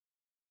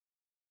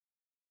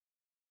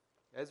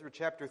Ezra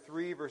chapter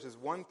 3, verses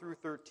 1 through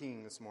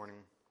 13 this morning.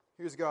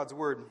 Here's God's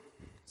word.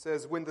 It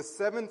says, "When the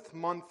 7th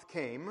month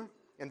came,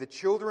 and the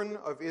children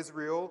of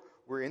Israel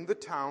were in the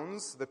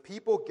towns, the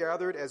people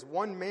gathered as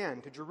one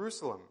man to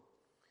Jerusalem.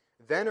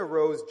 Then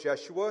arose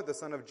Jeshua, the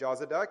son of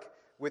Jozadak,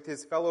 with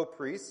his fellow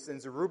priests, and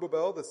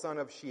Zerubbabel, the son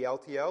of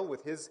Shealtiel,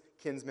 with his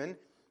kinsmen,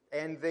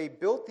 and they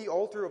built the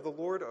altar of the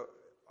Lord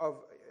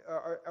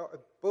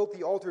built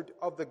the altar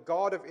of the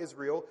God of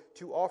Israel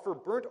to offer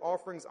burnt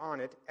offerings on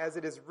it, as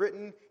it is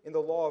written in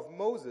the law of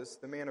Moses,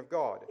 the man of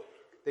God.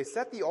 They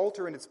set the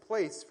altar in its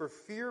place, for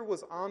fear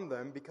was on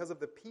them because of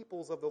the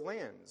peoples of the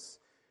lands.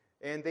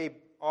 And they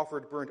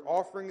offered burnt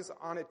offerings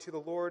on it to the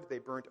Lord. They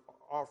burnt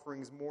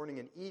offerings morning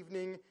and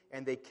evening,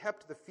 and they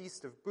kept the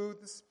Feast of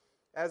Booths,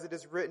 as it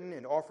is written,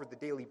 and offered the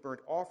daily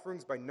burnt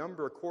offerings by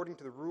number according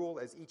to the rule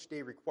as each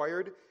day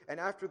required. And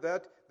after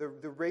that, the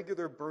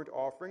regular burnt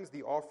offerings,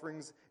 the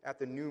offerings at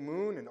the new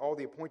moon, and all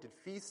the appointed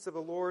feasts of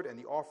the Lord, and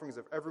the offerings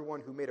of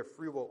everyone who made a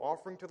freewill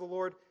offering to the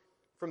Lord.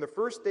 From the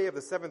first day of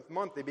the 7th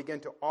month, they began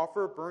to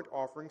offer burnt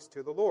offerings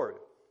to the Lord.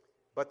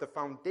 But the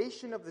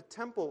foundation of the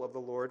temple of the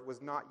Lord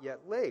was not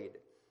yet laid.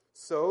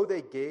 So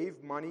they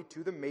gave money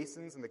to the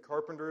masons and the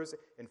carpenters,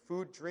 and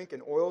food, drink,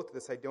 and oil to the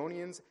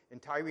Sidonians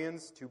and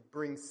Tyrians, to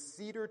bring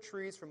cedar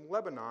trees from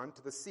Lebanon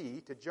to the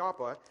sea, to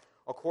Joppa,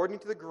 according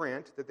to the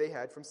grant that they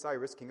had from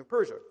Cyrus, king of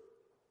Persia.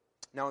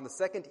 Now in the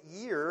 2nd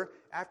year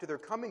after their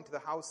coming to the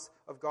house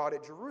of God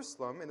at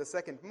Jerusalem, in the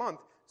 2nd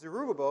month,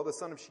 Zerubbabel, the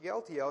son of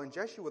Shealtiel, and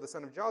Jeshua, the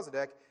son of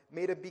Jozadak,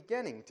 made a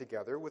beginning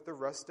together with the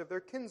rest of their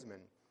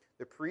kinsmen,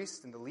 the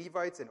priests and the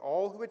Levites, and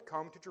all who had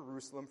come to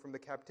Jerusalem from the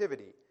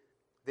captivity.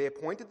 They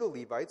appointed the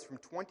Levites from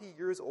 20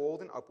 years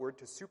old and upward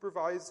to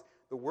supervise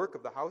the work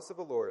of the house of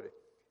the Lord.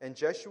 And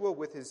Jeshua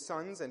with his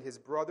sons and his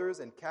brothers,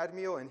 and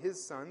Kadmiel and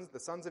his sons, the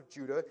sons of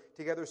Judah,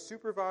 together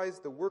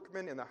supervised the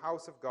workmen in the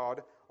house of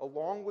God,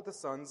 along with the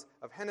sons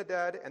of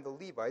Henadad and the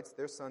Levites,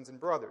 their sons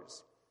and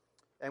brothers.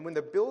 And when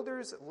the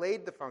builders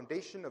laid the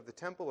foundation of the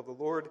temple of the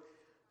Lord,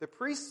 the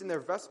priests in their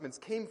vestments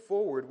came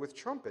forward with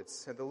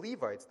trumpets, and the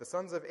Levites, the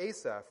sons of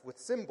Asaph, with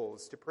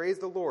cymbals, to praise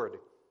the Lord,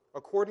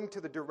 according to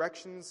the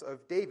directions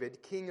of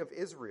David, king of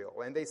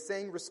Israel. And they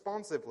sang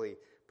responsively,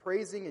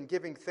 praising and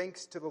giving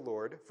thanks to the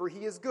Lord, for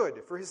he is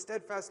good, for his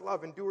steadfast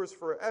love endures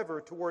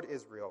forever toward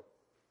Israel.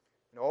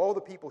 And all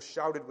the people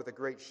shouted with a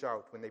great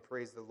shout when they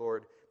praised the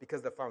Lord,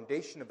 because the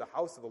foundation of the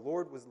house of the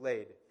Lord was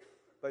laid.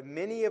 But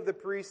many of the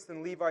priests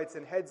and Levites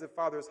and heads of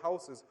fathers'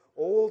 houses,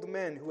 old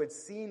men who had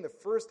seen the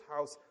first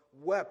house,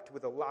 wept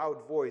with a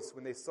loud voice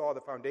when they saw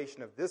the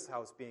foundation of this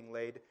house being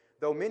laid,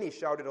 though many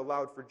shouted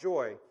aloud for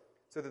joy,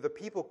 so that the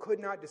people could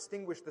not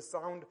distinguish the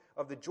sound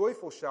of the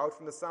joyful shout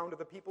from the sound of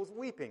the people's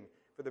weeping.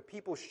 For the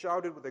people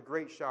shouted with a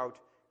great shout,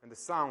 and the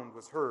sound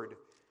was heard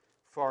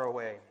far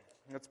away.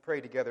 Let's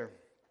pray together.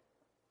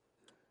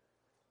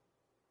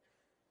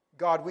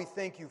 God, we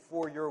thank you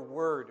for your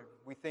word.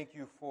 We thank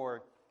you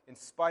for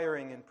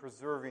inspiring and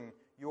preserving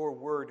your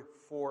word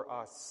for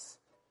us.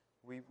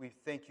 We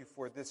thank you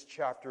for this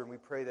chapter, and we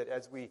pray that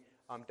as we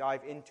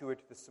dive into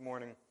it this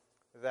morning,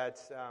 that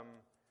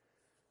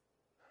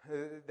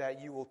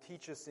you will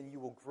teach us and you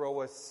will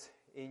grow us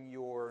in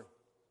your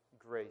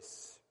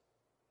grace.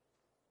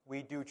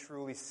 We do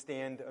truly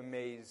stand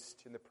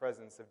amazed in the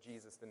presence of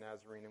Jesus the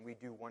Nazarene, and we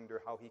do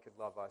wonder how he could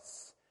love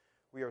us.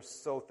 We are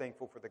so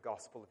thankful for the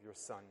gospel of your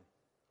Son.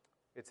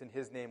 It's in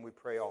his name we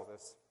pray all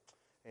this.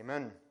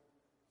 Amen.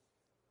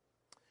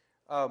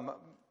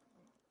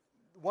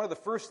 One of the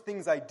first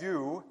things I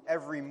do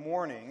every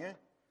morning,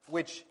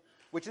 which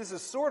is a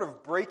sort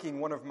of breaking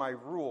one of my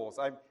rules.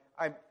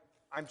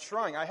 I'm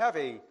trying. I have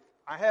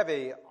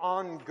an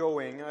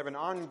ongoing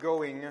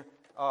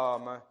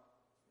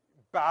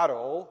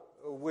battle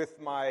with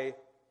my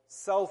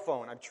cell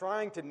phone. I'm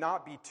trying to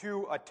not be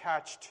too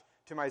attached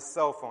to my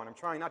cell phone. I'm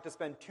trying not to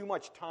spend too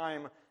much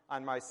time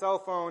on my cell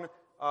phone.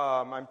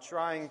 I'm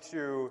trying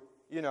to,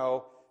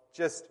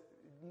 just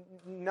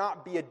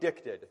not be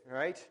addicted,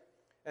 right?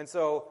 And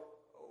so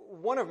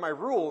one of my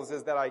rules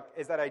is that I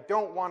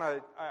don't want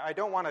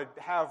to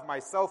have my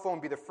cell phone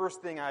be the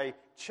first thing I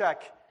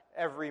check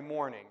every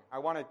morning. I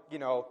want to,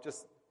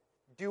 just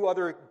do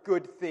other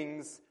good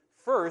things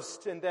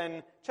first and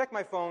then check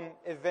my phone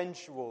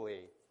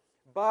eventually.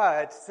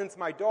 But since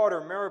my daughter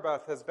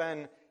Maribeth has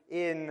been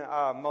in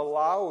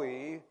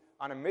Malawi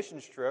on a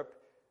missions trip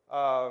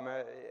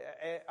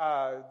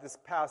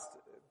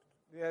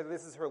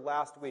this is her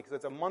last week, so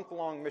it's a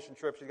month-long mission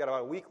trip. She's got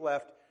about a week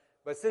left.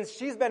 But since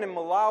she's been in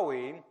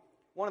Malawi,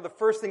 one of the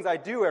first things I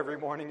do every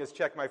morning is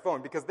check my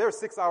phone, because they're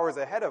 6 hours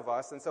ahead of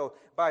us. And so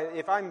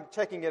if I'm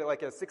checking it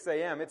like at 6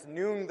 a.m., it's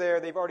noon there.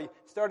 They've already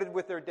started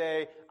with their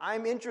day.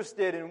 I'm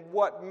interested in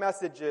what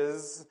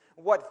messages,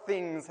 what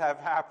things have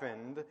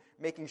happened,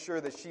 making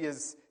sure that she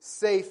is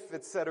safe,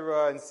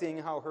 etc., and seeing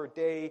how her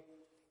day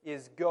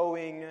is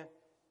going.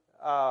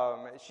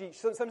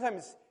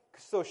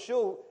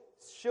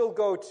 She'll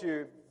go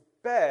to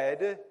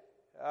bed,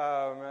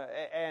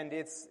 and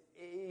it's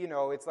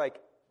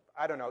like,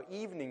 I don't know,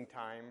 evening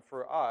time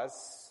for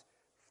us,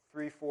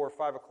 3, 4,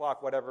 5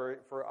 o'clock, whatever,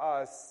 for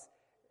us.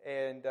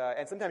 And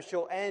sometimes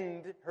she'll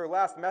end her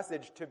last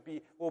message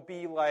will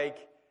be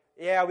like,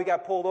 yeah, we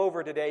got pulled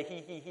over today,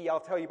 he, I'll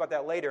tell you about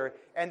that later.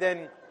 And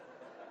then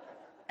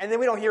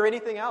we don't hear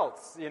anything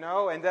else,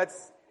 and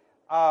that's,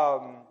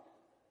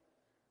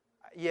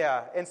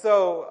 yeah. And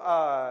so,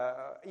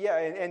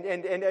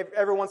 and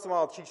every once in a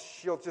while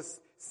she'll just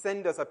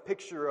send us a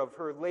picture of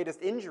her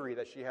latest injury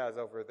that she has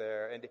over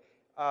there.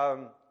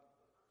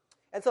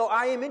 And so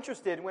I am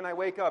interested when I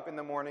wake up in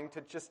the morning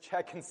to just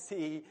check and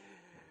see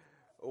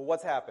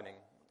what's happening.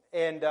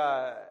 And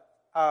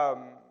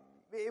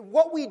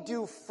what we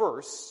do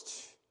first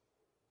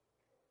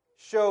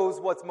shows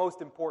what's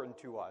most important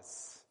to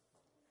us.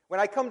 When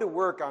I come to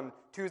work on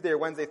Tuesday or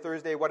Wednesday,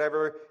 Thursday,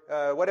 whatever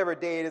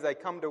day it is, I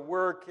come to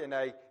work and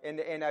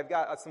I've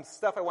got some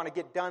stuff I want to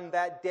get done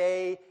that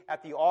day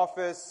at the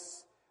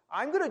office.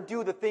 I'm going to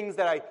do the things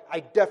that I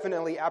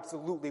definitely,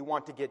 absolutely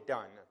want to get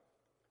done.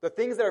 The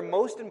things that are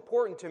most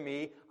important to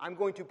me, I'm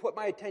going to put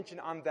my attention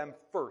on them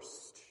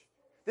first.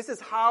 This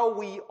is how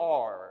we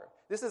are.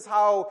 This is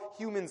how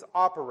humans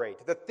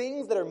operate. The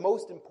things that are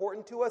most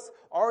important to us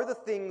are the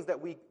things that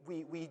we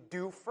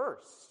do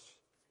first.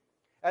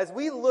 As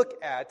we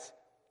look at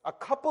a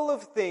couple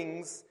of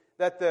things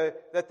that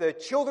the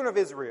children of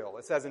Israel,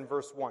 it says in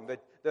verse 1,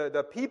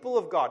 the people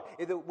of God,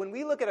 when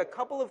we look at a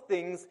couple of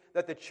things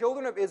that the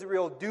children of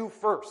Israel do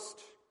first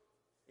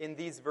in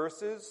these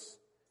verses,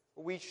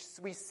 we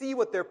see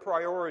what their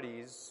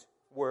priorities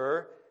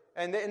were,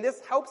 and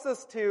this helps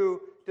us to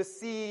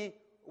see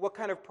what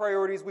kind of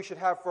priorities we should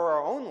have for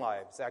our own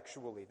lives,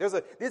 actually. This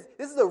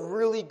is a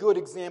really good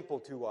example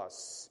to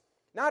us.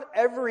 Not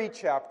every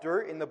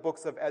chapter in the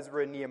books of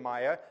Ezra and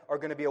Nehemiah are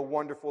going to be a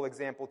wonderful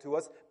example to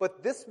us,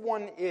 but this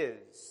one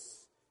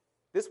is.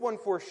 This one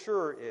for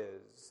sure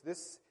is.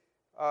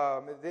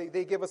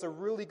 They give us a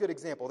really good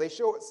example. They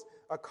show us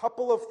a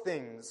couple of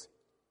things.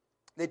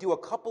 They do a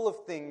couple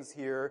of things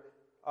here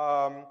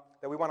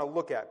that we want to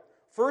look at.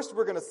 First,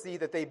 we're going to see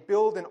that they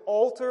build an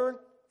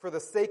altar for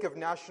the sake of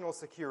national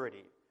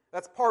security.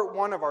 That's part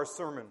one of our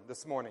sermon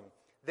this morning.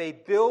 They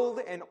build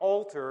an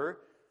altar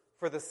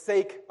for the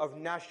sake of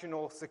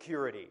national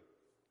security.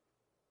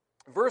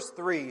 Verse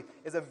 3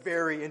 is a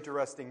very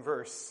interesting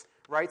verse,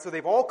 right? So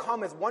they've all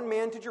come as one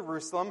man to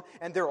Jerusalem,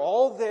 and they're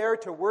all there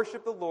to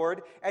worship the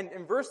Lord. And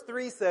verse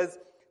 3 says,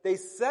 they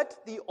set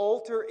the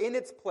altar in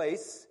its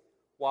place.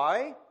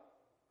 Why?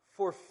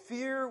 For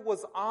fear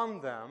was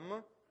on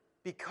them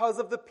because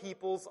of the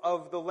peoples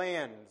of the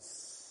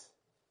lands.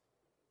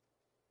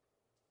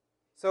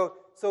 So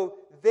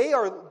they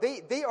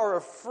are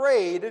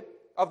afraid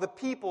of the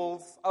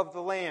peoples of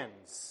the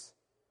lands.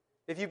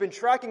 If you've been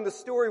tracking the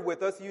story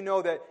with us, you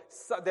know that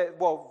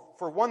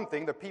for one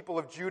thing, the people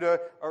of Judah,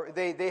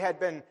 they had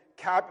been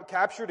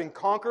captured and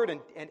conquered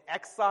and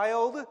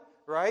exiled,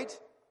 right?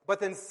 But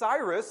then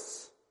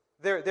Cyrus,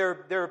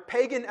 their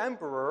pagan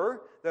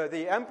emperor,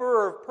 the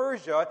emperor of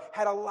Persia,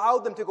 had allowed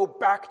them to go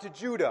back to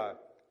Judah,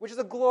 which is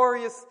a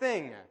glorious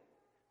thing.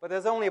 But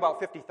there's only about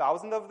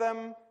 50,000 of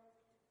them.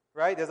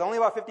 Right? There's only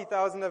about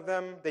 50,000 of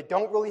them. They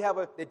don't really have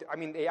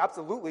they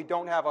absolutely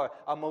don't have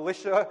a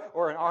militia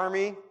or an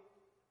army.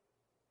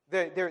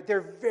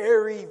 They're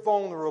very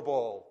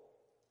vulnerable.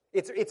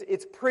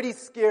 It's pretty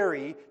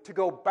scary to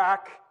go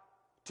back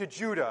to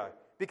Judah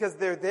because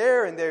they're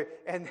there and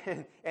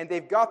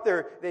they've got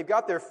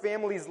their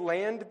family's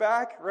land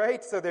back,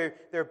 right? So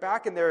they're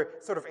back in their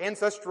sort of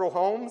ancestral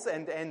homes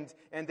and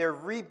they're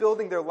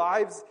rebuilding their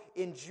lives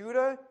in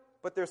Judah,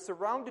 but they're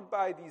surrounded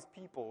by these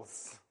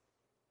peoples.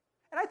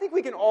 And I think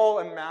we can all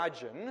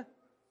imagine,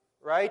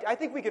 right? I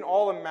think we can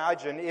all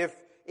imagine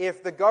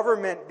if the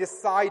government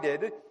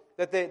decided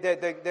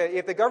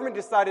if the government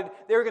decided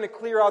they were going to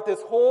clear out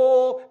this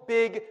whole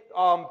big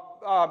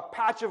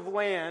patch of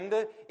land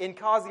in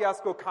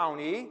Kosciuszko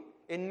County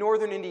in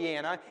northern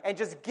Indiana and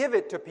just give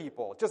it to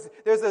people.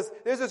 There's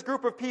this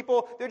group of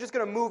people. They're just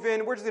going to move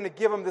in. We're just going to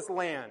give them this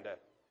land.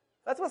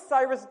 That's what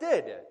Cyrus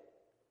did.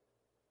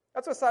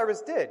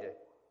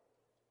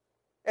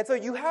 And so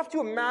you have to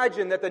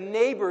imagine that the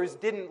neighbors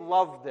didn't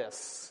love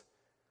this.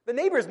 The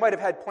neighbors might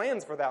have had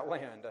plans for that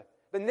land.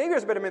 The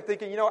neighbors might have been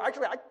thinking,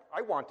 actually,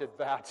 I wanted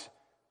that.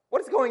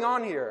 What is going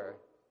on here?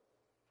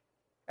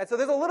 And so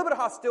there's a little bit of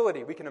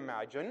hostility, we can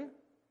imagine.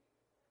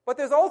 But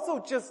there's also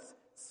just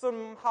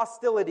some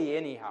hostility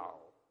anyhow.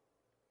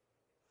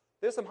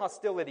 There's some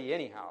hostility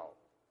anyhow.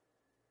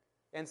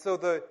 And so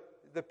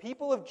the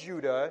people of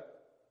Judah,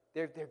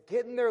 they're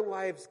getting their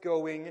lives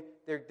going.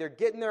 They're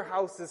getting their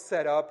houses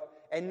set up.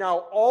 And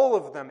now all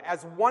of them,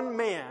 as one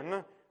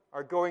man,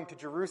 are going to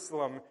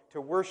Jerusalem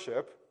to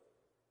worship,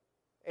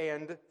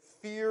 and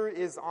fear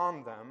is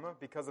on them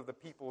because of the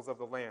peoples of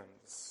the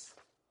lands.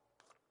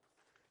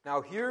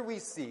 Now here we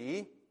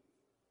see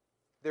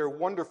their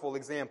wonderful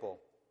example.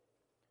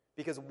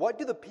 Because what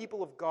do the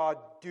people of God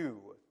do?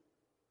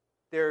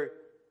 They're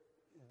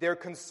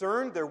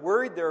concerned, they're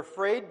worried, they're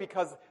afraid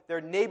because their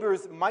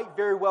neighbors might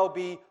very well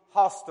be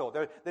hostile.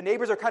 The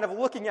neighbors are kind of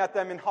looking at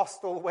them in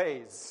hostile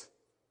ways.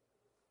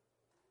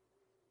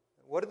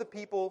 What do the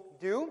people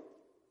do?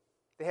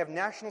 They have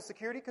national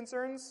security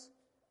concerns.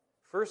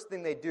 first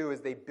thing they do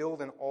is they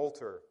build an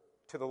altar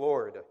to the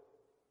Lord.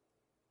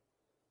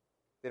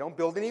 They don't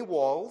build any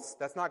walls.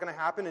 That's not going to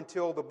happen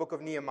until the book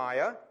of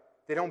Nehemiah.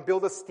 They don't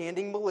build a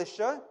standing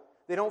militia.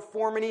 They don't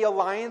form any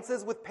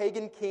alliances with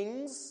pagan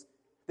kings.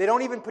 They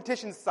don't even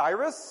petition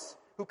Cyrus,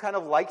 who kind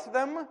of liked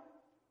them,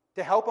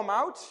 to help them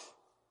out.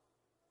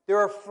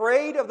 They're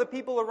afraid of the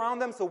people around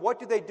them, so what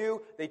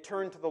do? They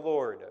turn to the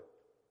Lord.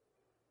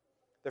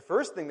 The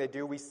first thing they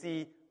do, we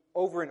see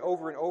over and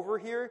over and over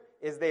here,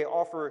 is they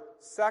offer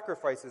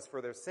sacrifices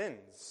for their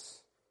sins.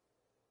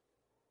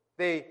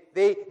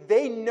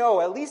 They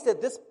know, at least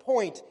at this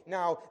point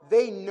now,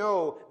 they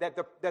know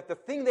that the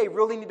thing they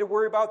really need to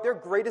worry about, their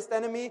greatest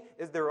enemy,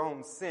 is their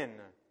own sin.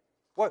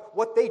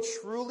 What they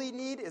truly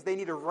need is they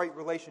need a right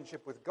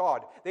relationship with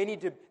God. They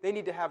need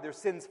to have their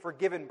sins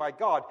forgiven by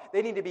God.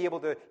 They need to be able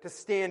to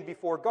stand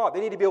before God.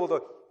 They need to be able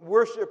to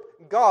worship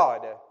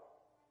God.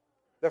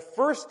 The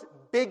first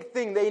big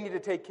thing they need to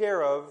take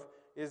care of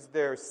is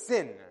their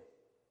sin.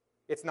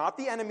 It's not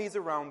the enemies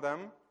around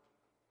them.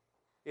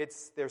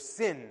 It's their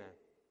sin.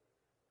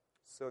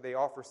 So they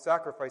offer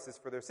sacrifices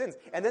for their sins.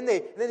 And then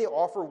they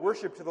offer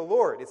worship to the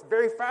Lord. It's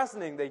very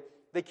fascinating.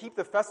 They keep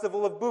the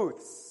Festival of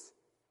Booths.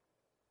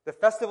 The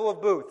Festival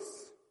of Booths.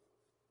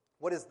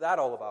 What is that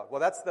all about? Well,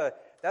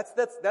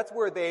 that's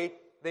where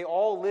they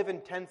all live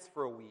in tents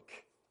for a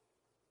week.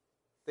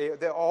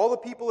 All the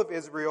people of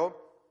Israel,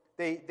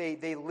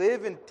 they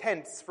live in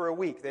tents for a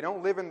week. They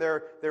don't live in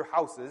their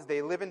houses.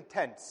 They live in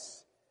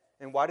tents.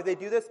 And why do they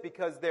do this?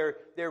 Because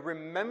they're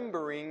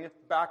remembering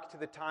back to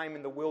the time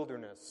in the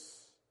wilderness.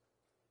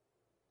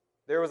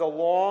 There was a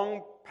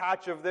long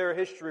patch of their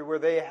history where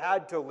they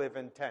had to live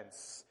in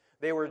tents.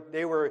 They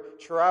were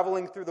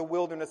traveling through the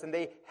wilderness, and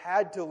they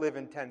had to live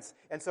in tents.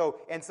 And so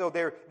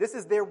this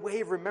is their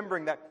way of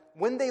remembering that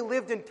when they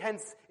lived in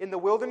tents in the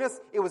wilderness,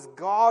 it was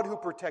God who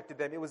protected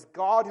them. It was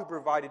God who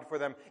provided for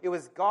them. It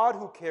was God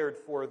who cared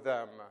for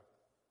them.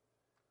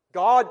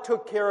 God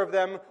took care of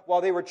them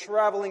while they were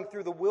traveling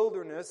through the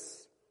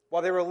wilderness,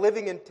 while they were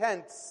living in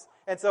tents.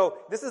 And so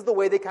this is the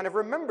way they kind of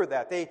remember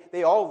that.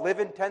 They all live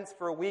in tents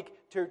for a week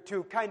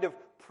to kind of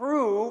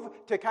prove,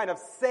 to kind of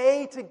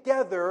say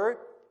together,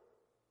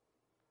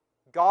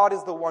 God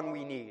is the one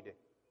we need.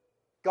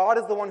 God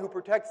is the one who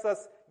protects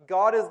us.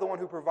 God is the one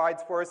who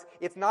provides for us.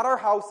 It's not our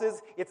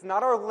houses. It's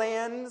not our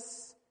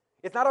lands.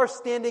 It's not our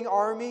standing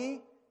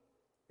army.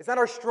 It's not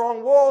our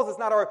strong walls. It's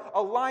not our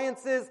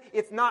alliances.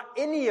 It's not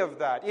any of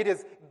that. It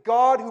is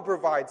God who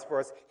provides for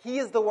us. He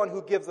is the one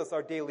who gives us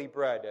our daily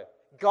bread.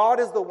 God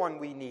is the one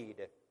we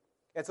need.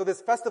 And so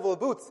this Festival of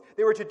Booths,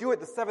 they were to do it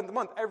the 7th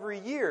month every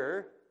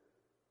year,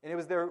 and it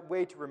was their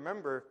way to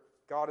remember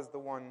God is the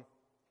one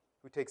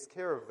who takes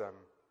care of them.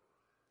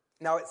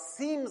 Now it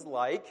seems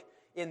like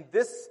in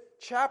this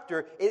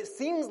chapter, it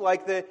seems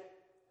like the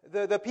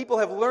people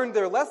have learned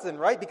their lesson,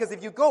 right? Because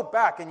if you go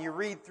back and you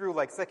read through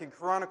like 2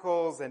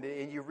 Chronicles and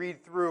you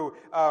read through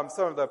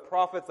some of the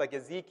prophets like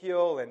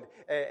Ezekiel and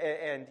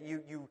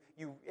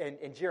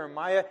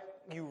Jeremiah,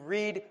 you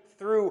read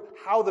through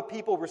how the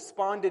people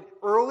responded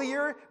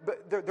earlier,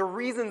 but the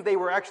reasons they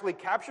were actually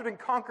captured and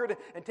conquered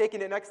and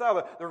taken in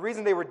exile, the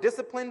reason they were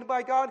disciplined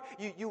by God,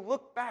 you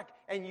look back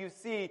and you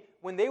see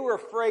when they were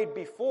afraid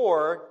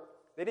before,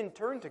 they didn't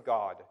turn to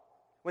God.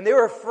 When they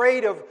were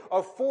afraid of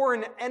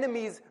foreign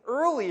enemies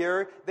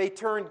earlier, they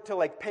turned to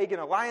like pagan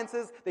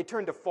alliances. They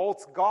turned to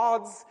false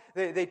gods.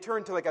 They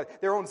turned to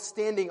like their own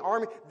standing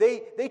army.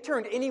 They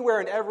turned anywhere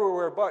and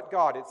everywhere but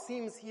God. It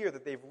seems here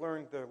that they've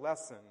learned their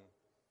lesson.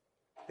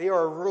 They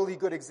are a really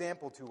good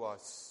example to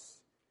us.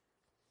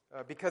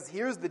 Because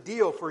here's the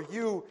deal for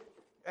you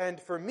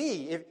and for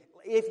me.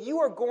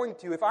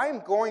 If I'm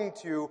going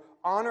to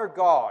honor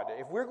God,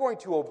 if we're going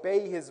to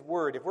obey His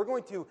word, if we're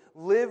going to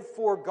live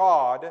for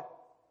God,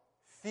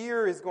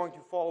 fear is going to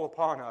fall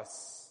upon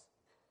us.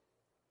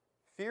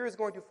 Fear is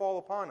going to fall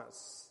upon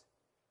us.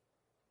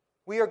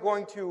 We are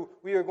going to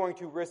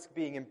risk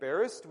being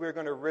embarrassed. We're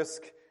going to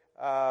risk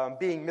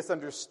being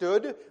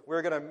misunderstood.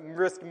 We're going to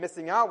risk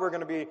missing out. We're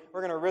going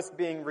to risk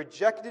being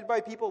rejected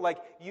by people. Like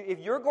if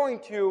you're going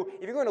to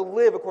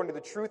live according to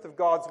the truth of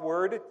God's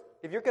word,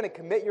 if you're going to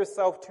commit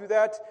yourself to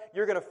that,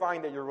 you're going to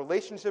find that your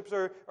relationships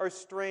are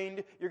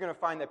strained. You're going to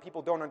find that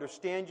people don't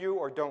understand you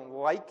or don't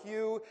like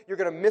you. You're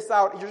going to miss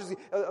out.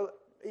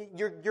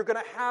 You're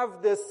going to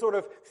have this sort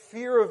of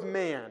fear of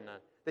man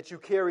that you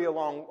carry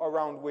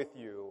around with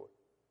you.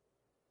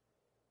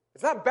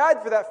 It's not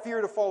bad for that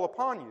fear to fall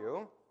upon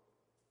you.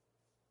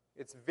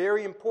 It's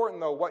very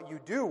important, though, what you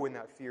do when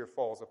that fear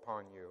falls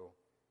upon you.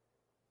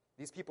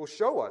 These people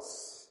show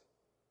us.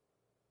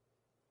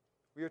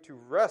 We are to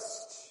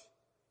rest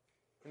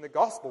in the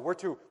gospel. We're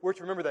to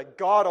remember that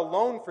God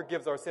alone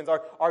forgives our sins.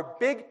 Our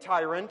big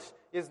tyrant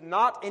is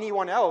not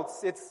anyone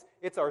else.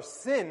 It's our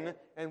sin,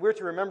 and we're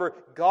to remember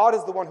God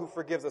is the one who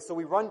forgives us. So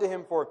we run to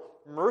Him for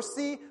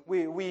mercy.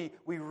 We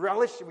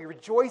relish, we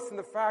rejoice in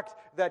the fact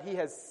that He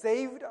has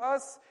saved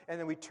us, and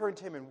then we turn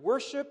to Him in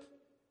worship.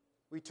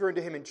 We turn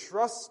to Him in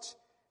trust,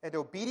 and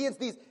obedience.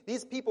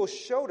 These people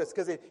showed us,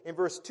 because in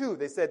verse 2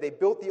 they said they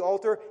built the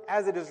altar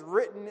as it is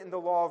written in the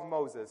law of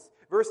Moses.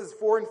 Verses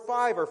 4 and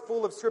 5 are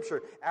full of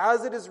Scripture.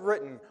 As it is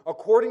written,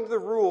 according to the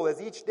rule,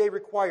 as each day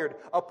required,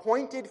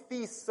 appointed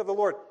feasts of the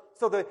Lord.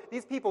 So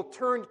these people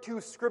turned to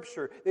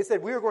Scripture. They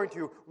said, we are going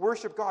to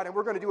worship God, and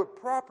we're going to do it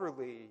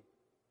properly.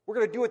 We're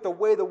going to do it the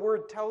way the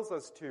Word tells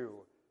us to.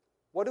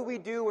 What do we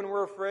do when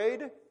we're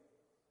afraid?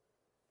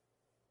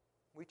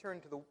 We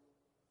turn to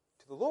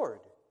the Lord.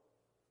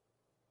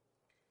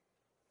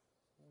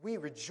 We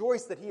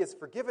rejoice that He has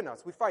forgiven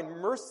us. We find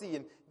mercy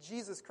in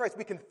Jesus Christ.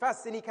 We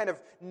confess any kind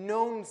of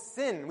known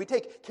sin. We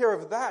take care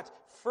of that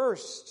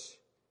first.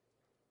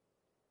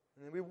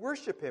 And then we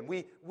worship Him.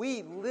 We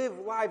live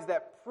lives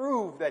that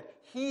prove that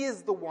He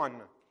is the one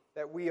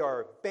that we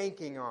are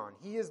banking on.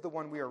 He is the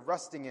one we are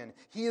resting in.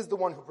 He is the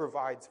one who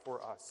provides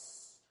for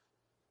us.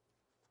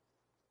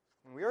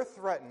 When we are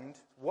threatened,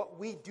 what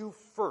we do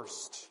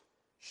first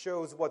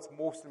shows what's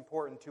most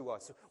important to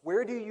us.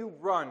 Where do you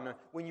run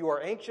when you are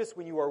anxious,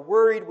 when you are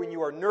worried, when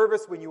you are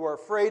nervous, when you are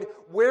afraid?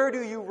 Where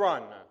do you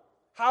run?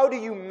 How do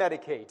you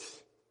medicate?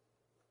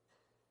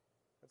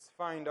 Let's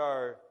find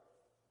our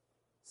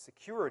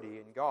security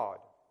in God.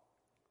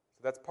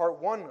 So that's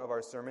part 1 of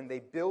our sermon. They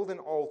build an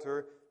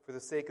altar for the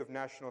sake of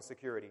national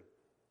security.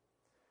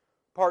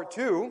 Part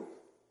 2,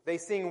 they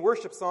sing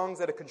worship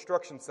songs at a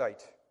construction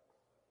site.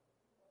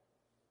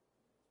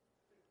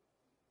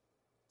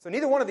 So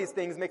neither one of these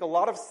things make a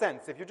lot of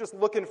sense if you're just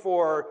looking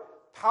for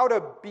how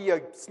to be a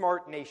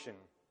smart nation,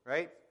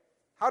 right?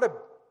 How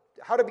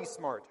to be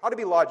smart, how to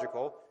be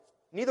logical.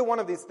 Neither one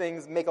of these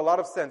things make a lot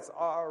of sense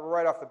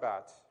right off the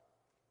bat.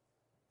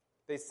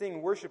 They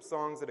sing worship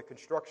songs at a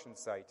construction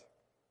site.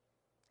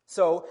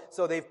 So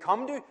they've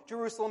come to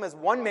Jerusalem as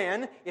one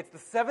man. It's the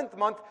 7th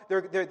month.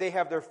 They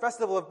have their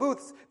festival of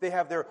booths. They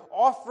have their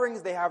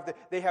offerings. They have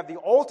the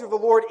altar of the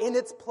Lord in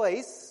its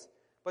place.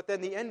 But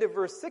then the end of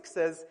verse 6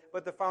 says,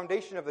 but the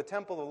foundation of the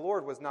temple of the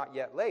Lord was not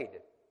yet laid.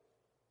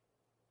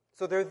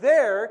 So they're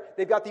there,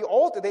 they've got the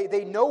altar,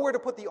 they know where to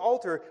put the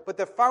altar, but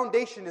the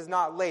foundation is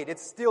not laid.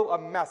 It's still a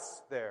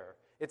mess there.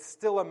 It's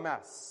still a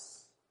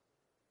mess.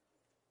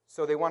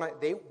 So they want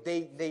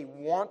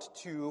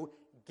to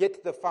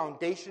get the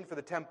foundation for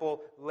the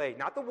temple laid.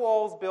 Not the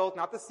walls built,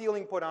 not the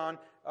ceiling put on,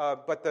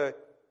 but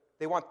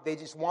they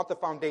just want the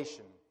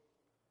foundation.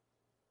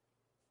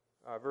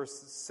 Verse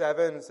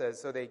 7 says,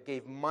 so they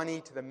gave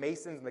money to the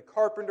masons and the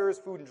carpenters,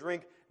 food and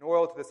drink and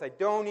oil to the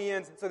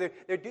Sidonians. And so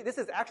this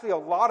is actually a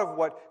lot of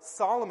what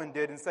Solomon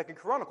did in 2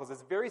 Chronicles.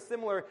 It's very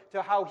similar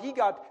to how he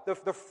got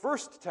the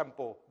first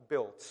temple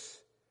built.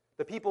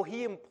 The people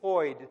he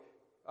employed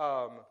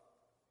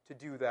to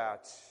do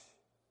that.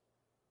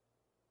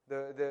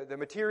 The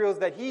materials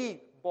that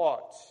he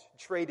bought,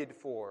 traded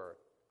for.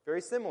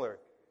 Very similar.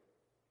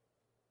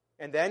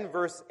 And then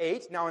verse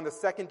 8, now in the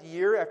 2nd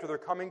year after they're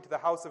coming to the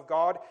house of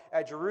God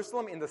at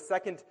Jerusalem, in the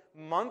 2nd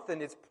month,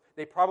 and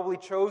they probably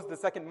chose the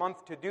 2nd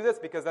month to do this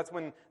because that's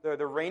when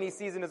the rainy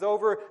season is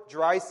over,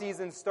 dry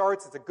season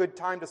starts, it's a good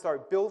time to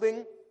start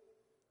building.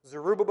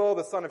 Zerubbabel,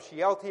 the son of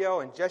Shealtiel,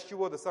 and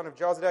Jeshua, the son of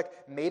Jozadak,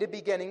 made a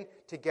beginning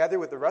together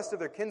with the rest of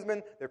their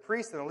kinsmen, their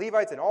priests and the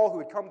Levites, and all who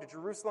had come to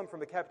Jerusalem from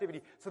the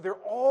captivity. So they're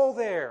all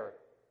there.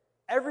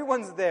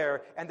 Everyone's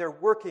there, and they're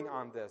working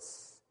on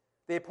this.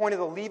 They appointed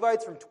the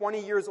Levites from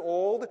 20 years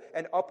old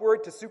and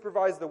upward to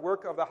supervise the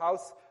work of the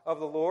house of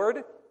the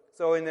Lord.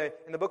 So in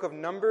the book of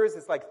Numbers,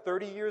 it's like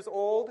 30 years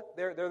old.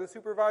 They're the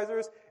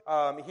supervisors.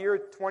 Here,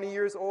 20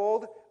 years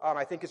old.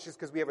 I think it's just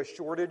because we have a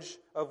shortage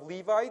of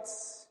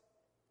Levites.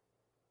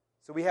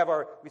 So we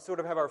sort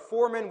of have our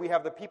foremen. We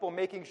have the people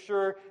making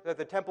sure that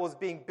the temple is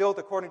being built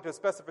according to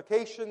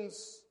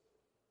specifications.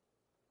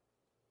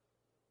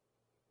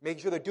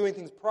 Making sure they're doing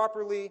things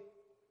properly.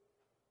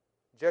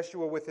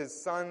 Jeshua with his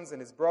sons and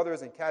his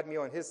brothers, and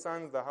Kadmiel and his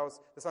sons,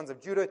 the sons of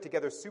Judah,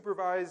 together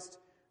supervised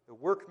the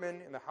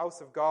workmen in the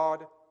house of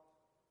God.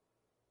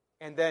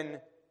 And then,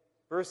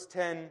 verse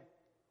 10,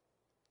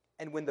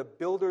 and when the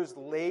builders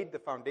laid the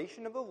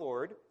foundation of the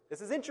Lord,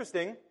 this is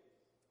interesting.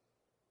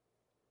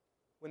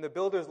 When the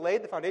builders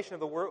laid the foundation of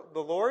the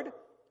Lord,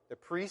 the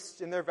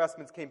priests in their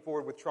vestments came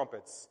forward with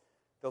trumpets.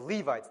 The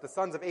Levites, the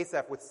sons of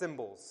Asaph, with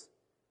cymbals.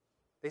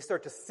 They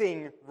start to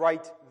sing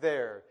right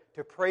there,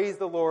 to praise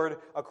the Lord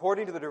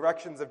according to the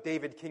directions of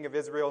David, king of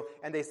Israel,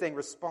 and they sang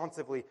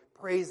responsively,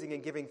 praising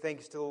and giving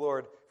thanks to the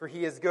Lord, for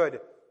He is good,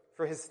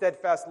 for His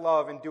steadfast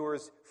love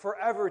endures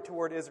forever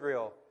toward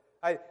Israel.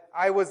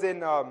 I was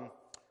in,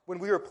 when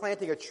we were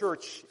planting a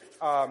church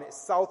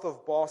south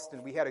of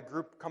Boston, we had a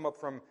group come up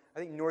from, I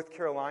think, North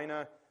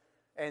Carolina,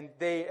 and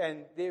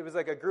it was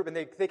like a group, and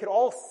they could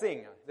all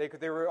sing.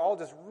 They were all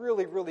just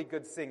really, really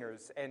good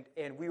singers. And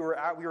we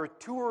were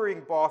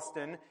touring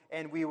Boston,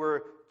 and we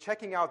were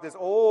checking out this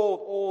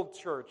old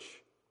church.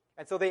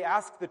 And so they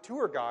asked the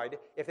tour guide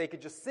if they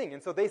could just sing.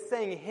 And so they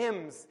sang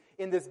hymns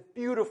in this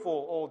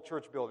beautiful old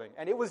church building.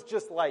 And it was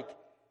just like,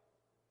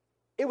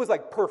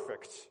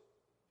 perfect.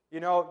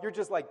 You know, you're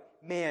just like,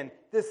 man,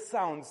 this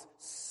sounds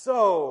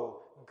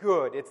so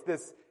good. It's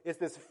this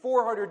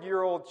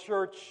 400-year-old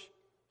church.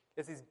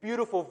 It's these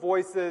beautiful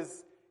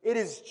voices. It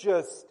is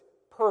just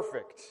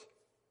perfect.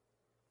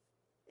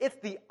 It's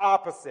the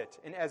opposite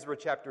in Ezra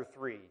chapter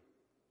 3.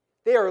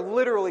 They are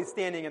literally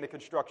standing in a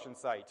construction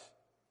site.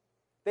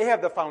 They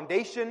have the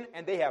foundation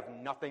and they have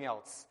nothing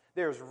else.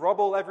 There's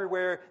rubble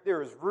everywhere.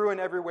 There is ruin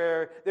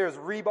everywhere. There's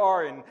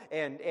rebar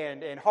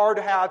and hard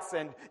hats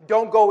and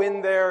don't go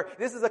in there.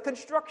 This is a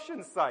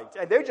construction site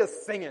and they're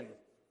just singing.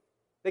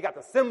 They got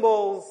the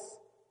cymbals.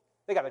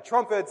 They got the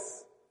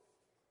trumpets.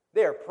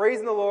 They are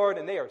praising the Lord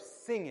and they are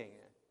singing.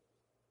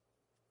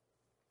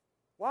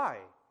 Why?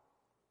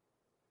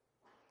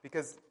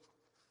 Because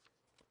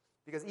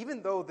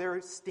even though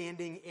they're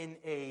standing in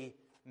a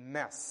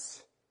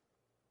mess,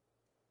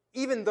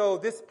 even though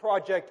this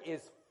project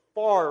is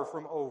far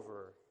from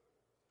over,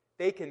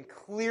 they can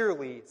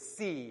clearly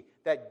see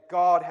that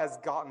God has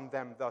gotten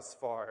them thus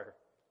far.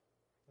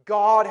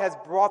 God has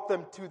brought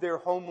them to their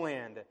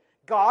homeland.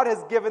 God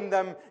has given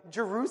them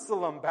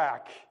Jerusalem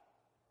back.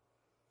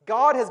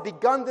 God has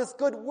begun this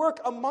good work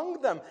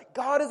among them.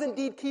 God is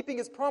indeed keeping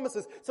His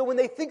promises. So when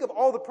they think of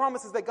all the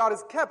promises that God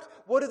has kept,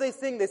 what do they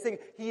sing? They sing,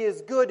 He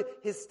is good,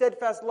 His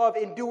steadfast love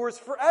endures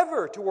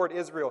forever toward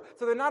Israel.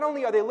 So they're not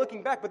only are they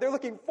looking back, but they're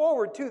looking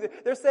forward too.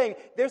 They're saying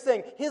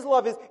His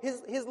love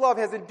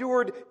has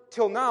endured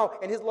till now,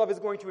 and His love is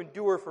going to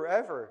endure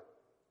forever.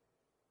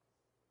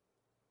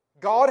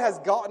 God has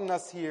gotten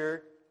us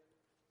here.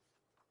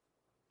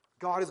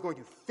 God is going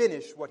to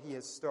finish what He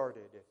has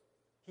started.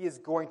 He is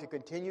going to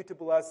continue to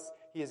bless.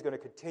 He is going to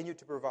continue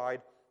to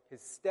provide.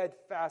 His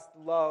steadfast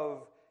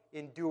love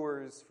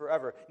endures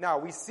forever. Now,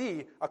 we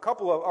see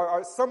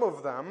some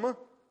of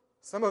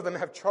them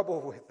have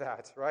trouble with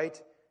that, right?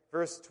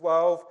 Verse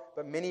 12,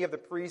 but many of the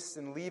priests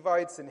and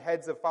Levites and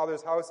heads of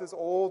fathers' houses,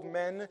 old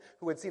men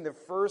who had seen the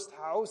first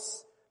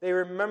house, they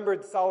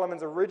remembered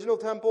Solomon's original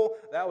temple.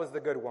 That was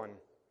the good one.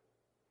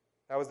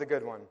 That was the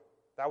good one.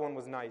 That one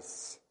was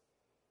nice.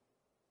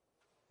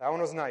 That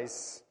one was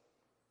nice.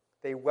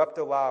 They wept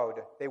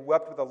aloud. They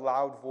wept with a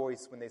loud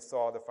voice when they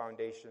saw the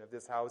foundation of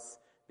this house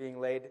being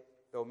laid,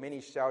 though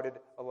many shouted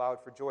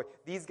aloud for joy.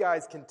 These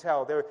guys can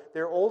tell.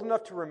 They're old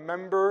enough to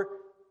remember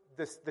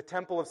the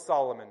Temple of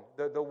Solomon,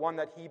 the one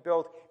that he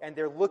built, and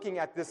they're looking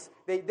at this.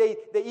 They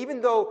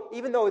even though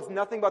it's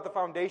nothing but the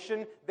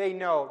foundation, they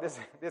know this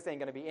ain't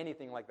going to be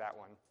anything like that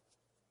one.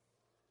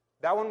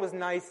 That one was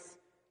nice.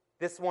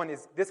 This one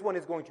is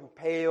going to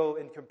pale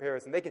in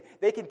comparison.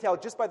 They can tell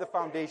just by the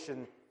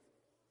foundation.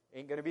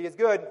 Ain't going to be as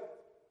good.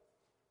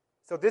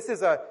 So this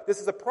is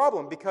a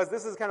problem because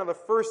this is kind of the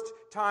first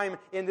time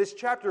in this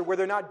chapter where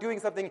they're not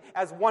doing something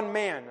as one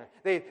man.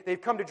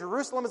 They've come to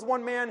Jerusalem as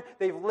one man.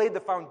 They've laid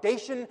the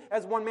foundation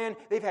as one man.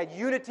 They've had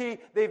unity.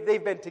 They've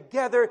been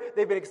together.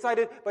 They've been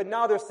excited. But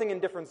now they're singing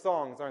different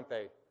songs, aren't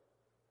they?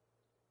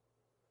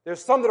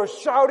 There's some that are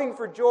shouting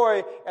for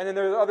joy, and then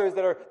there's others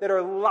that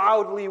are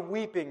loudly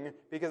weeping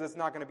because it's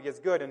not going to be as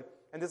good. And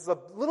this is a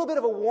little bit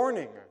of a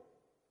warning.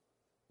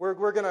 We're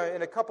going to,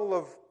 in a couple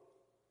of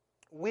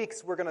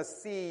weeks, we're going to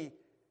see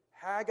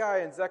Haggai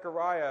and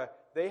Zechariah.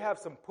 They have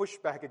some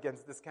pushback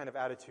against this kind of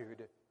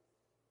attitude.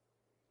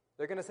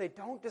 They're going to say,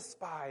 don't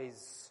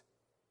despise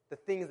the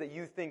things that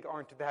you think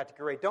aren't that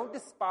great. Don't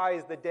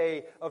despise the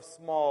day of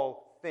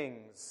small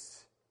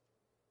things.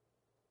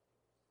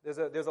 There's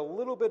a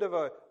little bit of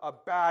a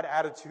bad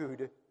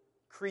attitude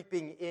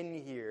creeping in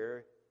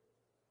here.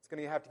 It's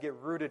going to have to get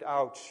rooted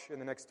out in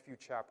the next few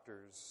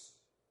chapters.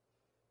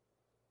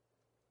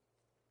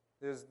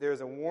 There's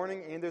a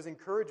warning and there's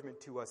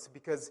encouragement to us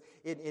because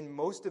in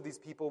most of these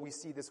people we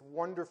see this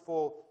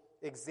wonderful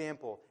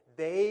example.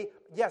 They're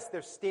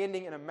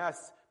standing in a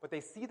mess, but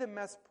they see the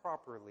mess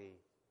properly.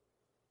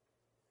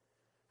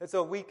 And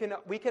so we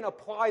can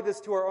apply this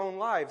to our own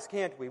lives,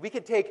 can't we? We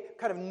can take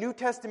kind of New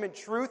Testament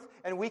truth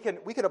and we can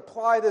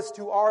apply this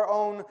to our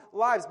own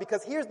lives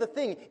because here's the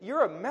thing,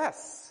 you're a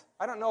mess.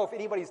 I don't know if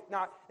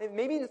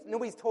maybe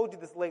nobody's told you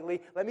this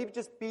lately. Let me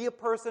just be a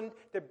person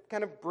to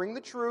kind of bring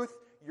the truth.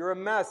 You're a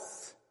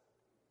mess.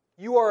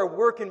 You are a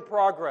work in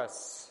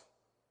progress.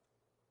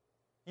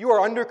 You are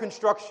under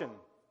construction.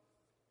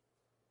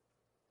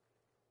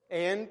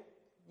 And,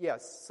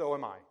 yes, so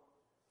am I.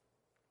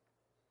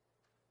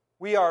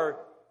 We are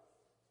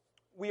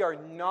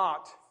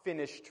not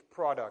finished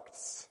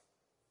products.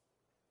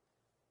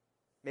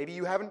 Maybe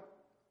you haven't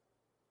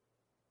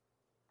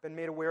been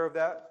made aware of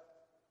that.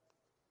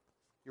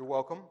 You're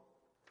welcome.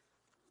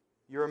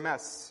 You're a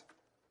mess.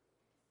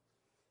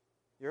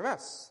 You're a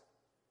mess.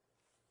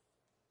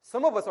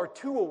 Some of us are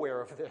too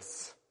aware of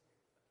this.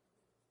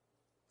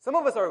 Some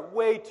of us are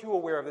way too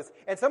aware of this.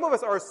 And some of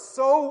us are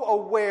so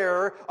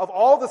aware of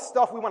all the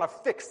stuff we want to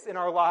fix in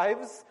our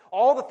lives,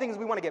 all the things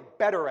we want to get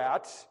better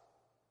at,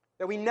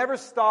 that we never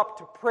stop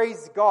to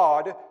praise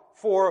God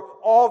for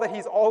all that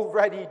He's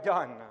already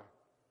done.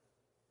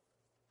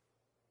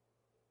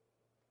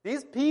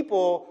 These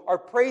people are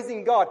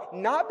praising God,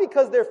 not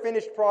because they're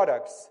finished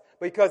products,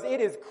 because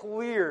it is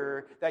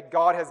clear that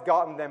God has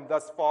gotten them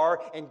thus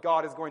far and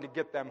God is going to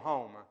get them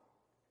home.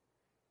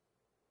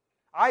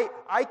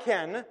 I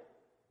can,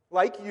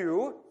 like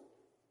you,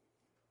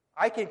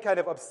 I can kind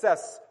of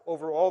obsess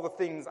over all the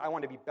things I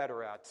want to be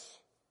better at.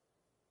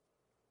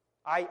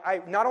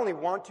 I not only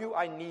want to,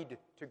 I need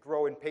to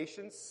grow in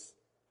patience.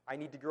 I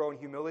need to grow in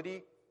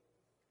humility.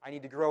 I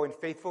need to grow in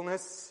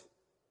faithfulness.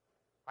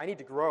 I need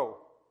to grow.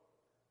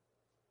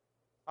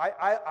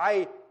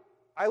 I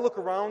look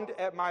around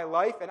at my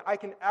life and I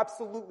can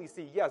absolutely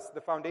see, yes,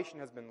 the foundation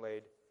has been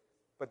laid,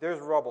 but there's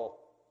rubble.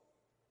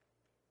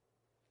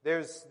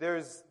 There's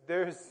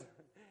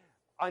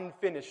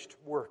unfinished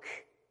work.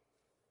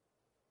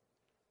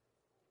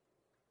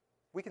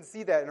 We can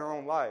see that in our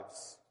own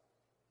lives.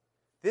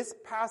 This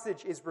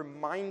passage is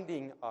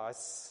reminding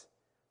us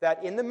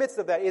that in the midst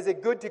of that, is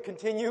it good to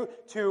continue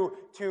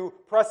to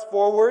press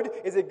forward?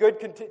 Is it good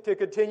to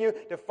continue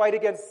to fight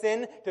against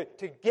sin,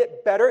 to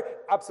get better?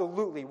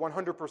 Absolutely,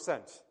 100%.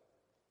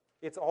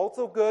 It's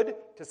also good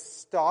to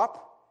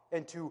stop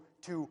and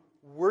to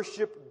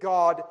worship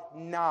God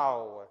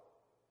now.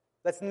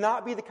 Let's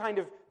not be the kind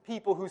of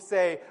people who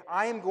say,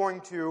 I am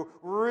going to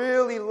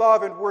really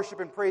love and worship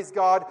and praise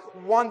God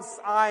once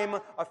I'm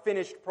a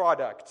finished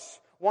product.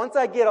 Once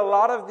I get a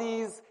lot of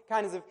these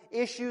kinds of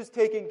issues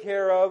taken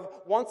care of,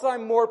 once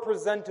I'm more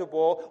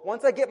presentable,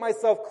 once I get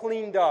myself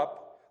cleaned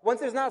up, once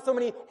there's not so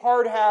many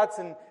hard hats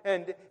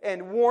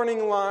and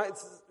warning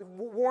lines,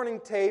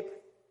 warning tape,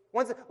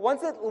 once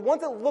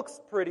it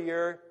looks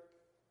prettier,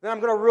 then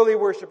I'm going to really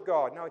worship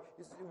God. Now,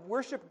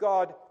 worship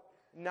God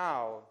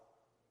now.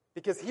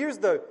 Because here's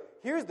the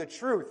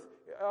truth.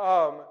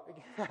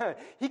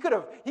 He could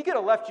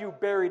have left you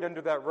buried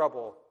under that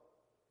rubble.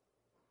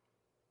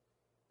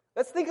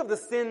 Let's think of the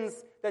sins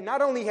that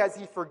not only has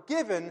He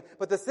forgiven,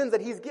 but the sins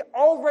that He's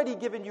already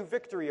given you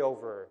victory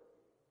over.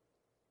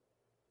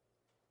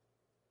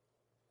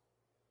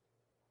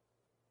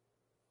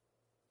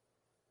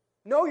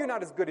 No, you're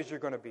not as good as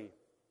you're going to be.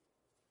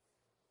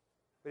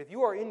 But if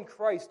you are in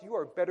Christ, you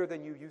are better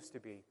than you used to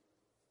be.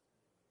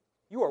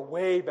 You are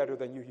way better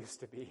than you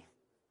used to be.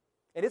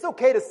 And it's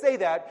okay to say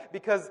that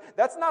because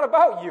that's not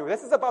about you.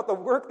 This is about the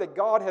work that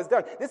God has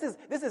done.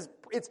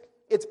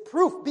 It's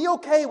proof. Be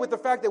okay with the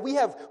fact that we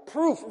have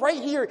proof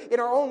right here in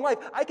our own life.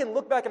 I can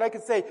look back and I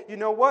can say, you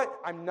know what?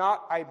 I'm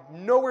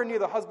nowhere near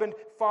the husband,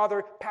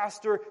 father,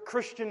 pastor,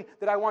 Christian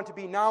that I want to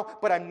be now,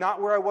 but I'm not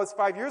where I was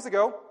 5 years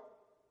ago.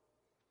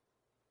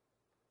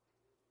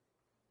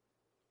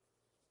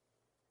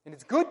 And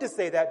it's good to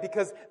say that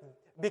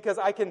because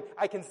I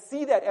can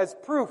see that as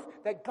proof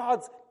that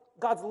God's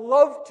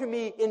love to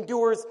me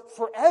endures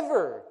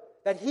forever.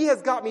 That He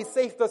has got me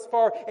safe thus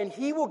far, and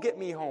He will get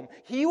me home.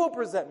 He will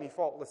present me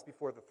faultless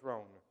before the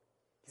throne.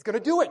 He's going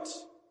to do it.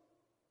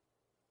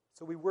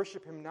 So we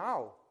worship Him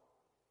now.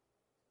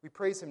 We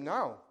praise Him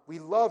now. We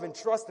love and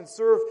trust and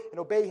serve and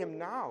obey Him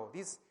now.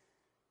 These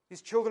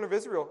children of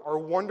Israel are a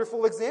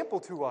wonderful example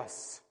to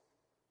us.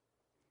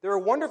 They're a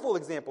wonderful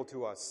example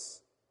to us.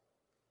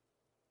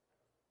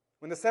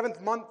 When the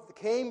 7th month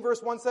came,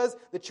 verse 1 says,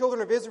 the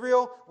children of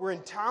Israel were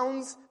in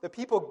towns. The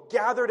people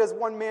gathered as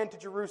one man to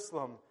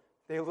Jerusalem.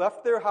 They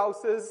left their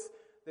houses.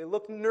 They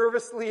looked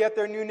nervously at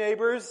their new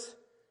neighbors.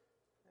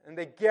 And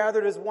they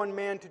gathered as one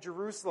man to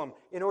Jerusalem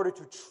in order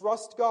to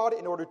trust God,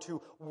 in order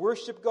to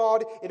worship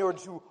God, in order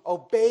to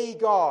obey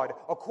God.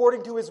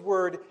 According to His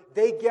word,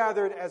 they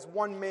gathered as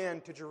one man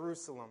to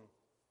Jerusalem.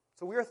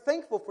 So we are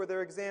thankful for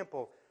their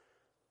example.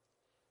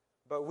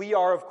 But we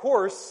are, of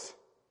course,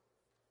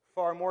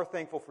 far more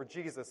thankful for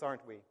Jesus,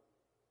 aren't we?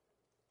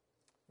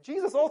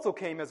 Jesus also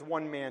came as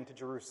one man to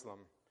Jerusalem.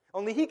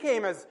 Only He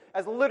came as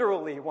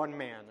literally one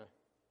man.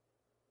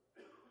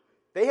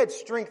 They had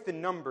strength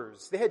in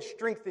numbers. They had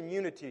strength in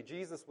unity.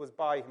 Jesus was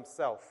by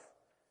Himself.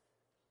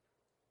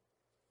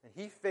 And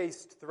He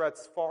faced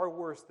threats far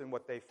worse than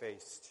what they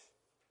faced.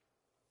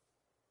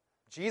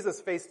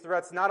 Jesus faced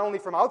threats not only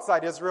from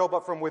outside Israel,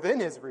 but from within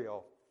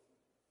Israel.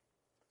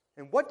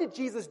 And what did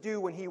Jesus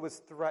do when He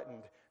was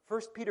threatened?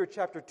 1 Peter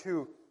chapter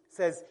 2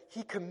 says,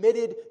 He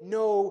committed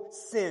no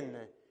sin.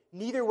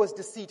 Neither was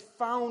deceit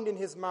found in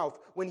His mouth.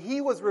 When He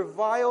was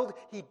reviled,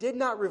 He did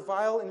not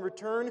revile in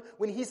return.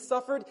 When He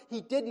suffered,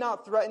 He did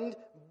not threaten,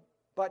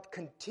 but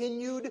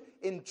continued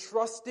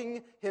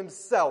entrusting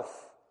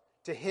Himself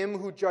to Him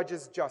who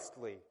judges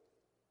justly.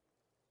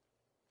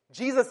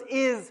 Jesus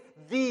is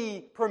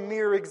the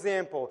premier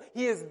example.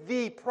 He is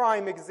the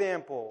prime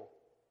example.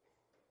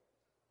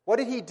 What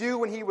did He do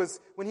when he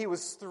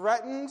was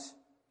threatened?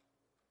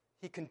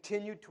 He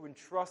continued to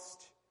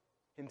entrust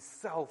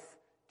Himself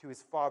to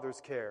His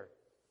Father's care.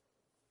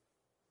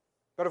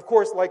 But of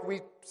course, like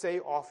we say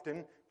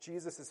often,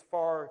 Jesus is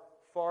far,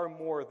 far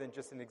more than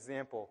just an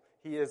example.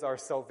 He is our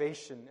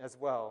salvation as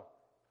well.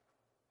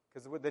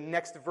 Because the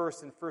next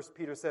verse in 1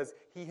 Peter says,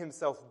 He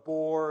Himself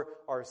bore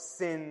our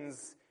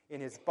sins in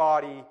His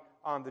body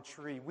on the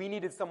tree. We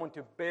needed someone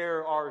to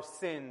bear our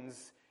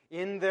sins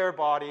in their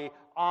body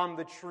on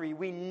the tree.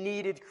 We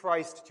needed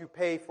Christ to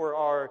pay for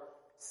our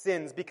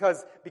sins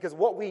because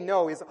what we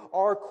know is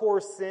our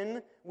core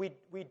sin, we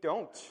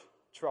don't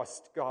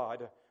trust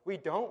God. We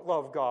don't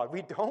love God.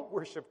 We don't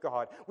worship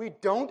God. We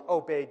don't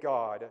obey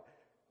God.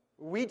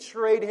 We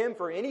trade Him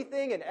for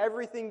anything and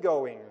everything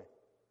going.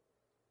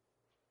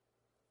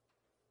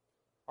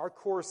 Our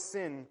core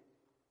sin,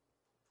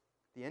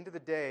 at the end of the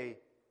day,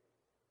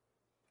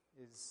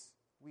 is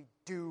we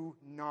do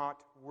not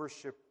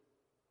worship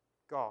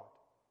God.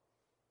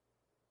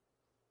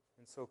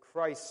 And so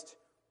Christ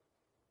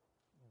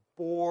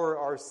bore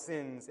our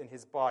sins in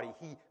his body.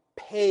 He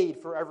paid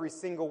for every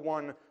single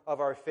one of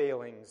our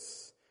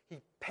failings. He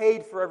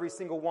paid for every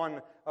single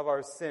one of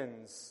our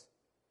sins.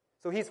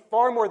 So he's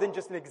far more than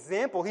just an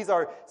example. He's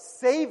our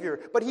Savior.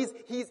 But he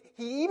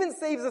even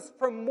saves us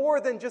from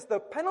more than just the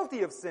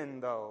penalty of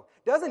sin, though.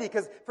 Doesn't he?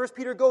 Because 1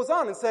 Peter goes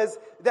on and says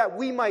that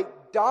we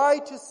might die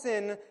to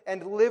sin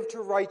and live to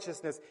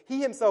righteousness.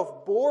 He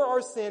himself bore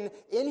our sin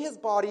in his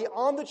body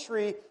on the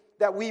tree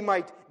that we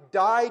might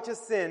die to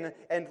sin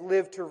and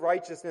live to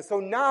righteousness. So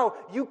now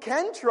you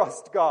can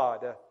trust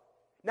God.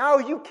 Now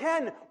you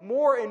can,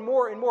 more and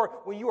more and more,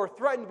 when you are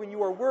threatened, when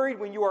you are worried,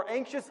 when you are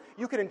anxious,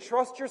 you can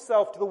entrust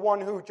yourself to the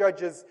one who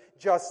judges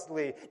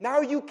justly.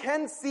 Now you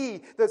can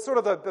see the sort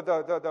of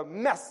the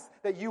mess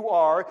that you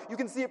are. You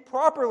can see it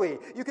properly.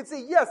 You can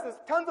see, yes, there's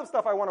tons of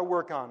stuff I want to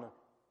work on.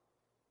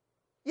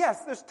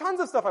 Yes, there's tons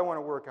of stuff I want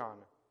to work on.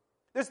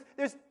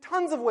 There's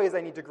tons of ways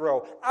I need to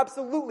grow.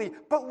 Absolutely.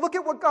 But look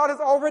at what God has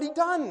already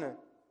done.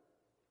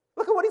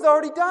 Look at what he's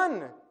already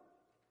done.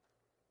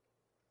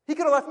 He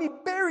could have left me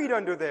buried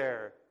under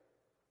there.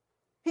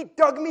 He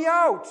dug me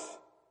out.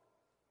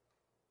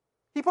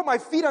 He put my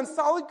feet on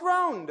solid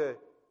ground.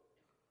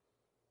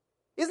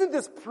 Isn't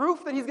this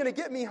proof that he's going to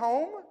get me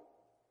home?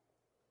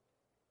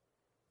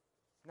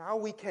 Now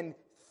we can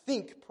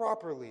think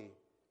properly.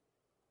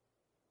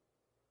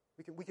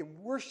 We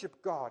can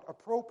worship God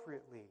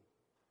appropriately.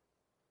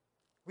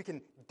 We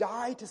can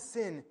die to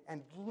sin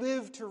and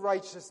live to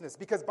righteousness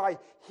because by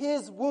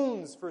his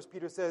wounds, 1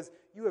 Peter says,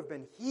 you have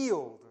been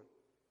healed.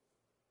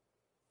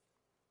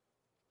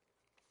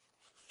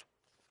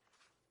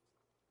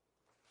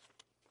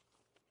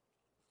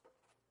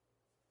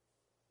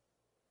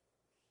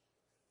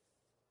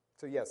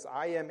 So yes,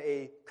 I am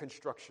a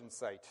construction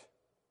site.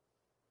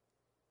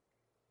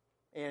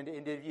 And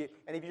if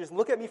you just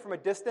look at me from a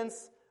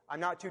distance,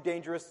 I'm not too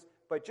dangerous,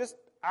 but just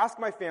ask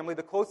my family,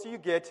 the closer you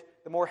get,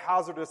 the more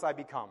hazardous I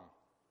become.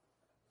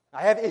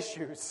 I have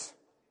issues.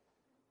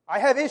 I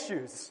have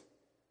issues.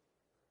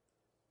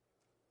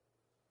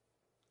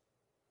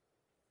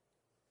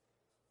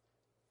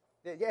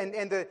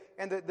 And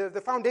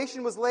the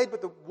foundation was laid, but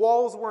the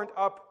walls weren't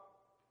up,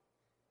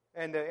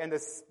 and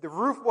the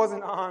roof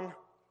wasn't on.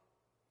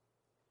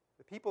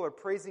 The people are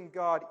praising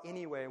God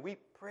anyway. We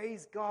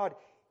praise God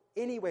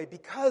anyway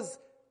because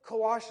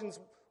Colossians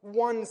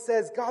 1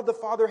 says God the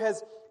Father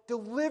has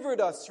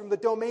delivered us from the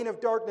domain of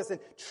darkness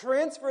and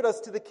transferred us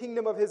to the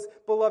kingdom of his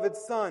beloved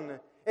Son.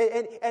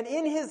 And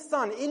in his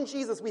Son, in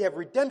Jesus, we have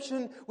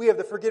redemption. We have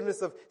the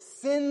forgiveness of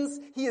sins.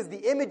 He is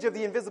the image of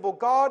the invisible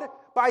God.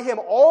 By him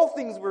all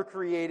things were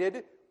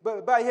created.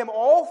 By him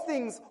all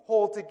things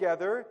hold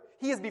together.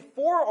 He is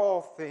before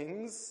all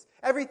things.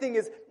 Everything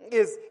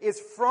is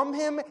from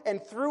him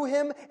and through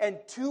him and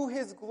to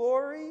his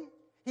glory.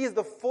 He is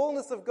the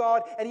fullness of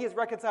God, and he has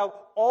reconciled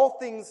all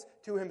things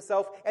to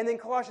himself. And then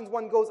Colossians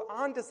 1 goes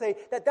on to say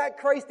that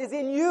Christ is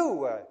in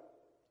you.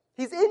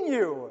 He's in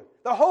you,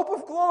 the hope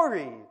of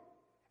glory.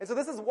 And so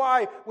this is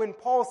why when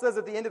Paul says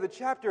at the end of the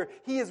chapter,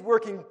 he is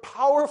working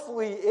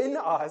powerfully in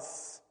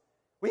us,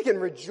 we can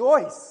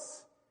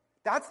rejoice.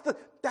 That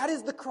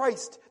is the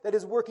Christ that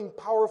is working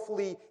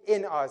powerfully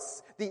in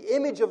us. He's the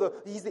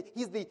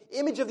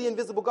image of the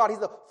invisible God. He's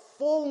the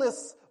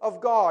fullness of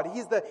God.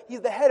 He's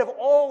the head of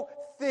all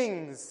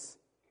things.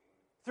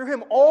 Through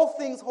him all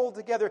things hold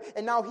together,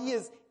 and now he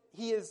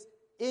is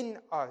in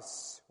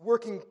us,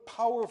 working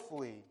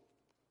powerfully.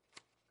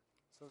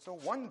 So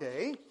one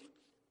day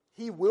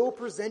he will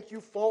present you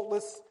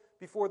faultless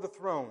before the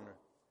throne.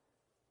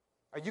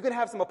 Are you going to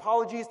have some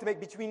apologies to make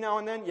between now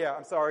and then? Yeah,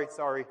 I'm sorry.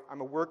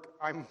 I'm a work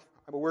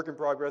in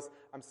progress.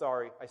 I'm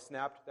sorry. I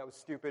snapped. That was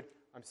stupid.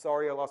 I'm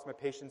sorry. I lost my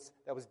patience.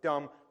 That was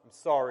dumb. I'm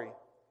sorry.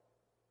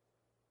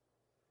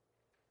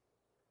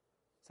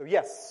 So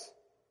yes,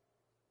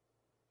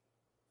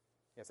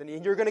 and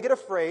you're going to get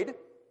afraid,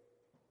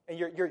 and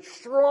your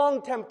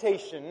strong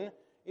temptation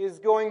is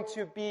going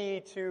to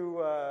be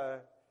to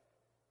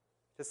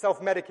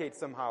self-medicate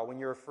somehow when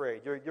you're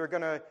afraid. You're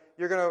going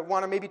to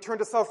want to maybe turn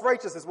to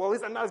self-righteousness. Well, at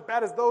least I'm not as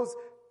bad as those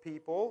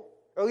people.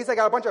 Or at least I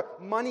got a bunch of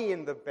money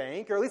in the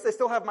bank. Or at least I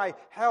still have my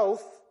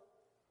health.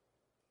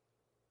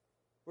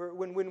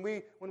 When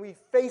we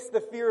face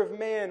the fear of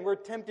man, we're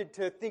tempted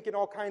to think in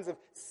all kinds of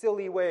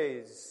silly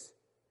ways.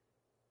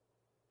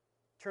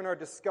 Turn our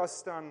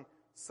disgust on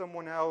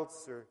someone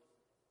else, or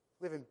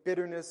live in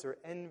bitterness or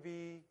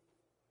envy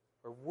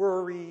or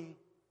worry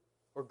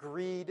or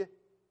greed.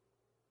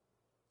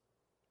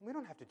 We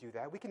don't have to do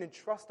that. We can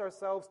entrust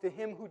ourselves to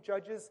him who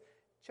judges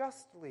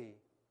justly.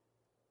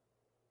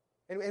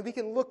 And we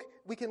can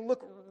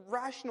look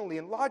rationally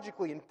and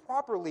logically and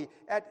properly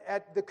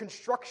at the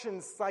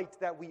construction site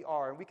that we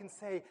are. And we can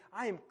say,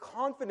 I am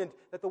confident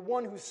that the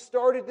one who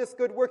started this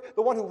good work,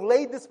 the one who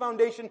laid this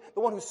foundation,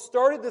 the one who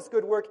started this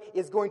good work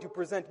is going to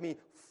present me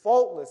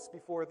faultless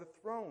before the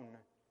throne.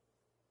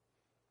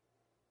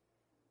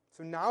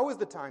 So now is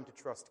the time to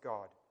trust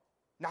God.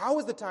 Now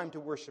is the time to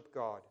worship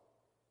God.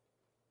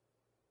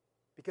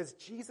 Because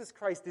Jesus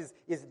Christ is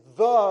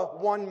the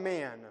one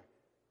man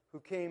who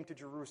came to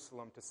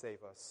Jerusalem to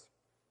save us.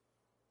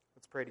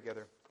 Let's pray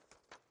together.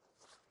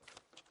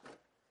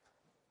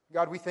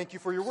 God, we thank you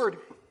for your word.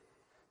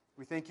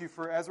 We thank you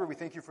for Ezra. We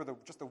thank you for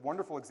just a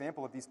wonderful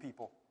example of these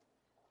people.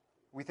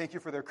 We thank you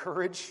for their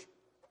courage.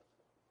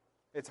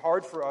 It's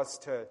hard for us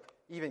to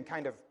even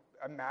kind of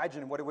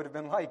imagine what it would have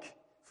been like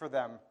for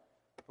them.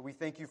 But we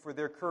thank you for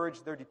their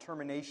courage, their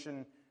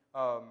determination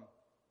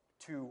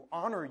to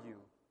honor you,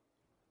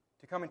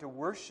 to come and to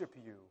worship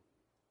you,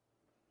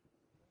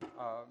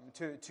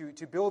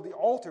 to build the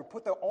altar,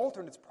 put the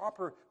altar in its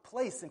proper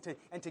place, and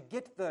to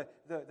get the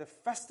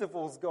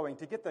festivals going,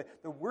 to get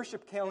the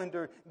worship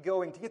calendar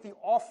going, to get the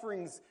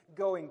offerings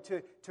going,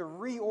 to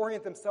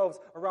reorient themselves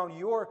around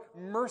your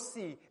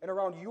mercy and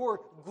around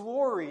your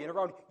glory and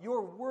around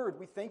your word.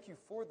 We thank you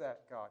for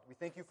that, God. We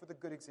thank you for the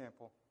good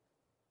example.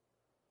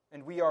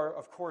 And we are,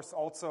 of course,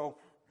 also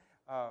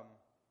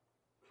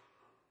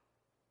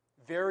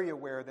very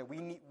aware that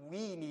we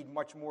need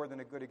much more than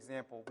a good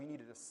example. We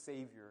needed a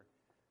Savior.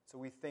 So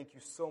we thank you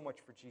so much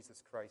for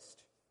Jesus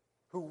Christ,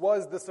 who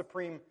was the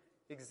supreme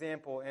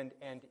example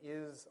and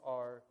is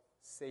our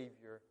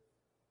Savior.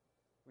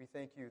 We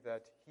thank you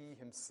that he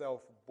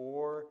himself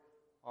bore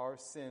our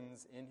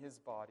sins in his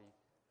body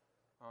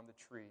on the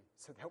tree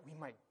so that we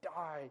might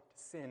die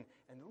to sin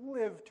and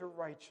live to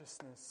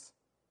righteousness.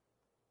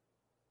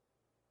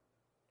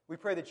 We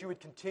pray that you would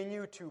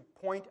continue to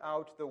point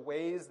out the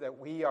ways that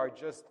we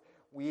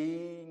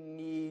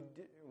need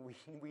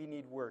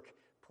work.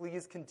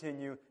 Please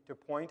continue to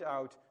point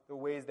out the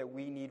ways that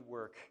we need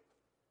work.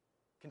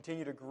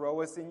 Continue to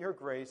grow us in your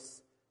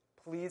grace.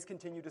 Please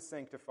continue to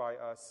sanctify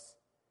us.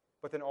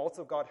 But then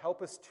also, God,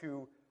 help us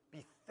to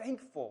be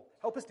thankful.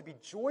 Help us to be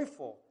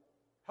joyful.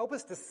 Help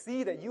us to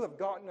see that you have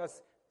gotten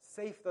us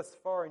safe thus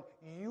far and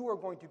you are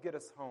going to get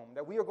us home.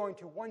 That we are going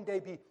to one day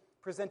be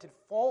presented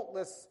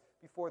faultless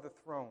before the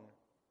throne.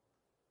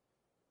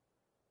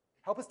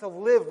 Help us to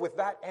live with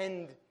that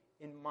end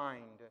in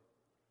mind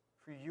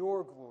for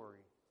your glory.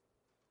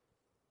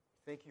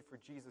 Thank you for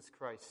Jesus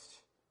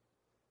Christ,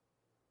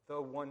 the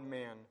one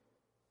man,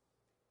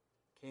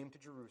 came to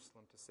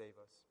Jerusalem to save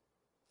us.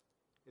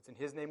 It's in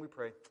his name we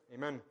pray.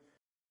 Amen.